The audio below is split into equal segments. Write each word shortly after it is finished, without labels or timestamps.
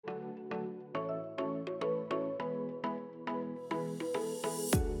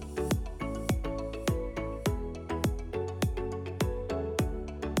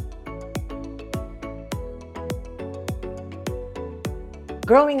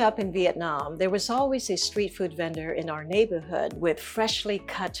Growing up in Vietnam, there was always a street food vendor in our neighborhood with freshly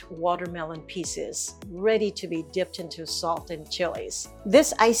cut watermelon pieces, ready to be dipped into salt and chilies.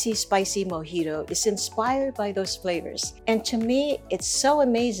 This icy spicy mojito is inspired by those flavors, and to me, it's so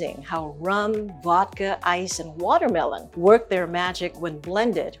amazing how rum, vodka, ice, and watermelon work their magic when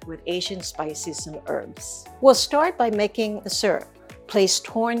blended with Asian spices and herbs. We'll start by making the syrup. Place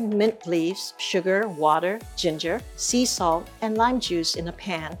torn mint leaves, sugar, water, ginger, sea salt, and lime juice in a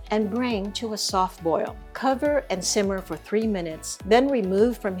pan and bring to a soft boil. Cover and simmer for 3 minutes, then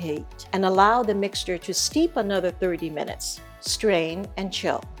remove from heat and allow the mixture to steep another 30 minutes. Strain and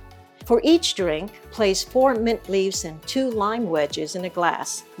chill. For each drink, place 4 mint leaves and 2 lime wedges in a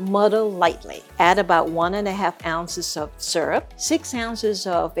glass. Muddle lightly. Add about 1½ ounces of syrup, 6 ounces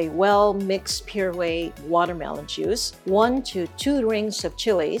of a well-mixed puree watermelon juice, 1 to 2 rings of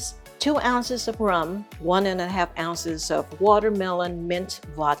chilies, 2 ounces of rum, 1½ ounces of watermelon mint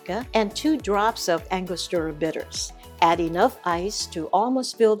vodka, and 2 drops of Angostura bitters. Add enough ice to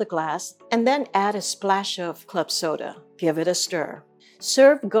almost fill the glass, and then add a splash of club soda. Give it a stir.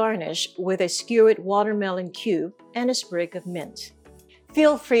 Serve garnished with a skewered watermelon cube and a sprig of mint.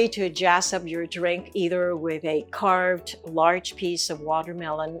 Feel free to jazz up your drink either with a carved large piece of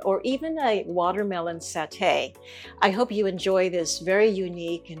watermelon or even a watermelon satay. I hope you enjoy this very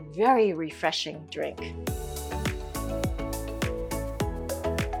unique and very refreshing drink.